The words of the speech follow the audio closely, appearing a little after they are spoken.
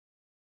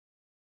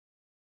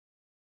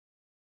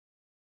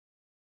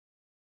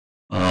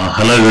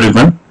Hello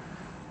everyone.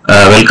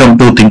 Welcome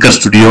to Thinker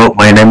Studio.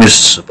 My name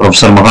is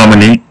Professor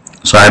Mahamani.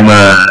 So I am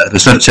a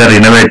researcher,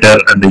 innovator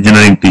and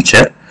engineering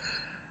teacher.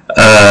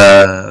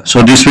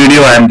 So this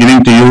video I am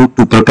giving to you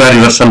to prepare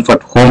yourself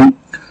at home.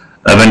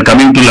 When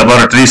coming to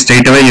laboratory,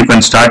 straight away you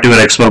can start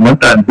your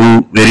experiment and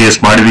do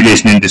various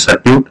modification in the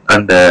circuit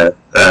and the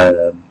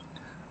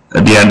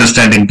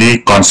understanding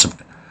the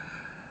concept.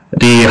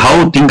 The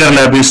how Thinker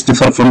lab is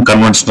differ from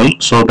conventional.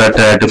 So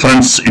that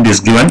difference it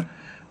is given.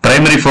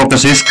 Primary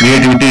focus is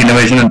creativity,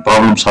 innovation and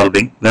problem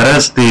solving,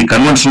 whereas the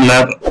conventional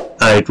lab,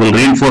 it will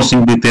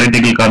reinforcing the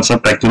theoretical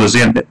concept,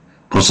 accuracy and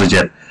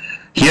procedure.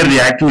 Here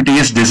the activity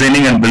is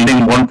designing and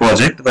building one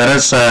project,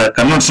 whereas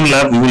conventional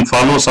lab we will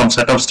follow some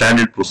set of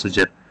standard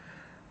procedure.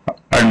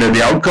 And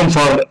the outcome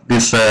for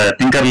this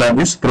Thinker lab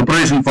is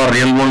preparation for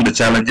real world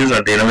challenges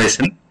and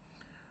innovation.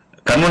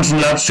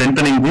 Conventional lab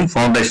strengthening the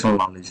foundational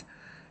knowledge.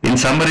 In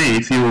summary,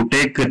 if you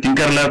take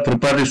Thinker lab,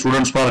 prepare the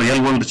students for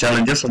real world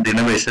challenges and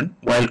innovation,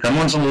 while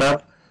conventional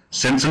lab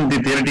strengthen the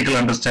theoretical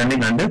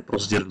understanding and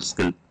procedural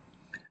skill.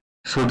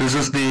 So this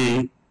is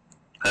the,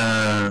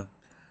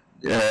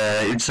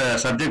 it's a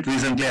subject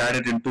recently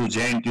added into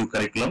JNTU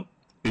curriculum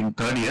in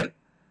third year.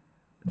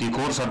 The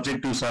core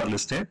objectives are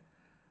listed.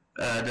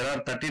 There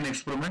are 13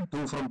 experiments,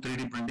 2 from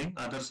 3D printing,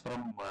 others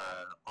from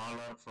all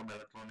are from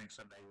electronics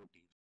and IoT.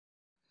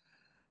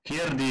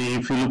 Here,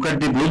 if you look at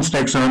the Bloom's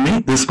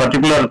taxonomy, this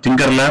particular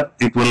Thinker lab,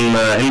 it will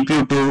help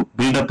you to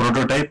build a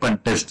prototype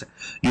and test.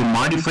 You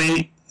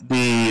modify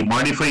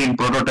in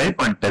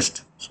prototype and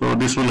test. So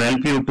this will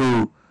help you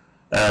to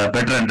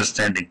better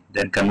understanding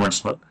than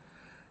conventional.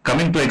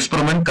 Coming to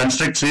experiment,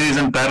 construct series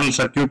and parallel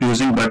circuit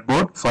using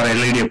breadboard for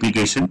LED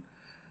application.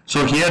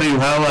 So here you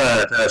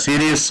have a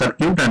series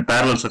circuit and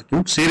parallel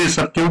circuit. Series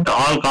circuit,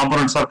 all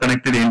components are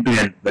connected end to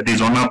end, that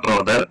is one after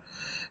other.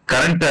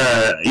 Current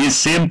is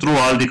same through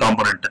all the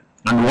component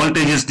and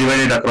voltage is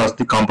divided across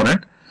the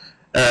component.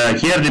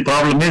 Here the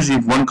problem is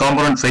if one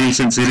component fails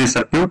in series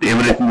circuit,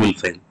 everything will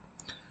fail.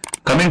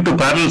 Coming to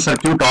parallel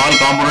circuit, all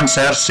components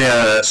have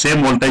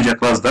same voltage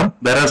across them,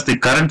 whereas the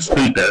current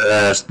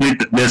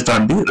split based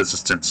on the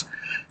resistance.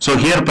 So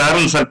here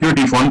parallel circuit,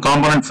 if one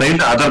component failed,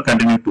 other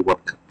continue to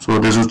work. So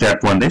this is the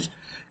advantage.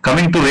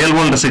 Coming to real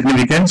world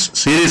significance,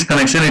 series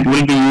connection, it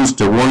will be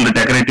used old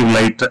decorative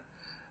light.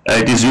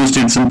 It is used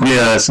in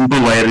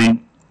simple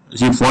wiring.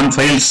 If one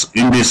fails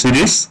in the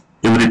series,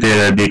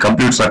 the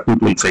complete circuit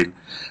will fail.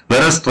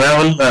 Whereas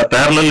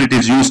parallel, it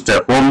is used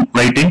home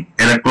lighting,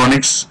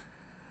 electronics,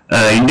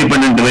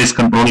 independent device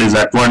control is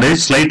advantage,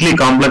 slightly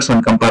complex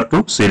when compared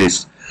to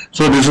series.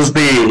 So this is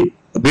the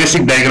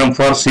basic diagram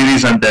for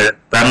series and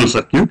parallel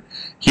circuit.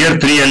 Here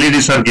 3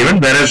 LEDs are given,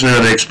 whereas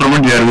the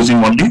experiment we are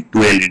using only 2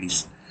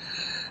 LEDs.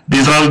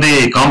 These are all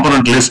the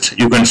component list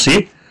you can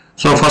see.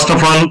 So first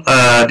of all,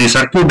 the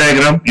circuit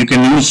diagram, you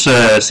can use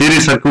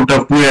series circuit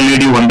of 2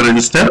 LED, 1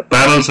 resistor,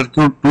 parallel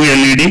circuit 2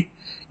 LED,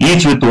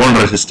 each with 1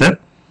 resistor.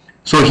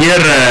 So here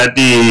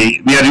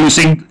we are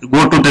using,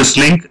 go to this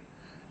link,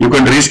 you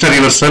can register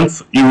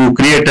yourself, you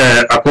create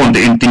an account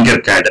in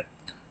Tinkercad.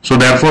 So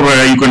therefore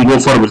you can go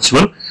for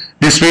virtual.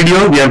 This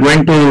video we are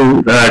going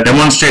to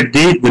demonstrate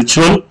the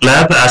virtual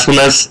lab as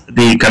well as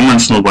the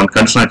conventional one,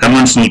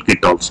 conventional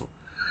kit also.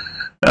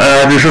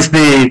 This is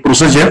the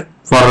procedure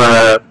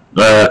for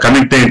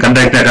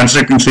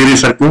constructing series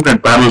circuit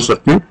and parallel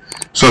circuit.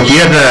 So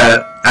here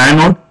the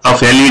anode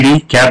of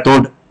LED,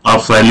 cathode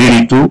of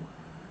LED2,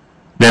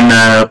 then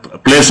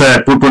place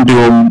a 220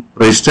 ohm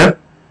resistor,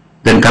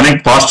 then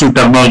connect positive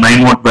terminal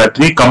 9 watt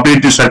battery,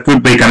 complete the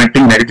circuit by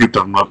connecting negative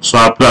terminal. So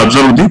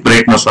observe the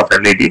brightness of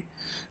LED.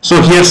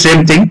 So here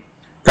same thing,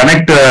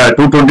 connect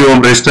 220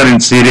 ohm resistor in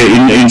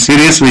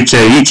series with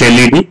each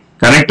LED,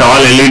 connect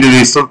all LED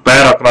resistors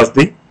pair across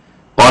the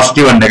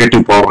positive and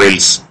negative power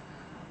rails.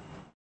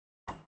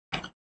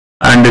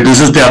 And this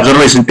is the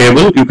observation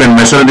table. You can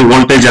measure the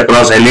voltage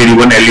across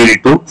LED1,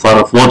 LED2 for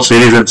a 4th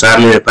series and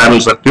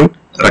parallel circuit,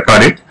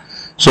 record it.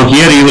 So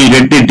here you will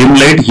get the dim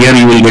light, here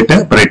you will get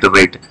a brighter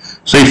light.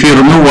 So if you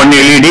remove one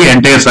LED,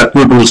 entire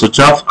circuit will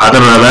switch off,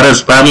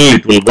 whereas parallel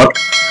it will work.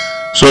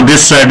 So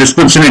this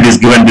description it is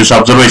given, this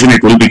observation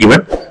it will be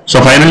given.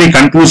 So finally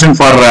conclusion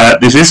for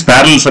this is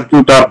parallel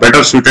circuit are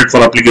better suited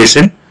for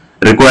application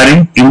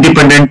requiring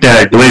independent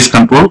device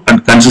control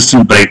and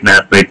consistent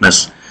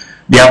brightness.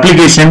 The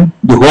application,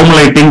 the home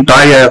lighting,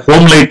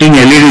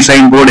 LED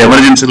signboard,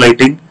 emergency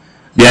lighting,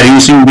 they are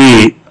using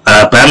the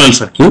parallel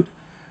circuit,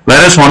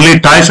 whereas only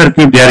toy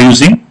circuit they are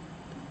using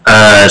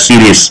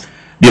series.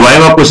 The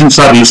Viva questions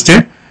are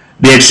listed.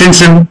 The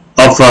extension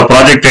of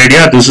project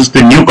idea, this is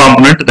the new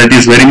component that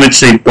is very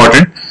much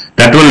important,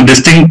 that will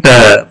distinct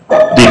the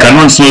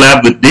conventional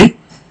lab with the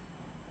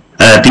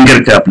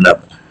Tinkercad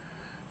lab.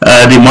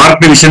 The mark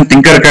division,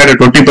 Tinkercad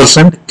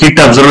 20%, kit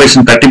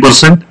observation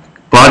 30%,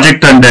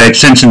 project and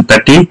extension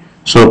 30.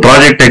 So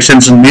project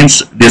extension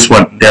means this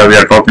one, we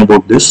are talking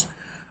about this,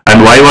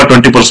 and Viva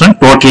 20%,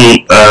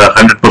 total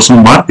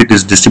 100% mark it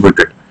is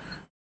distributed.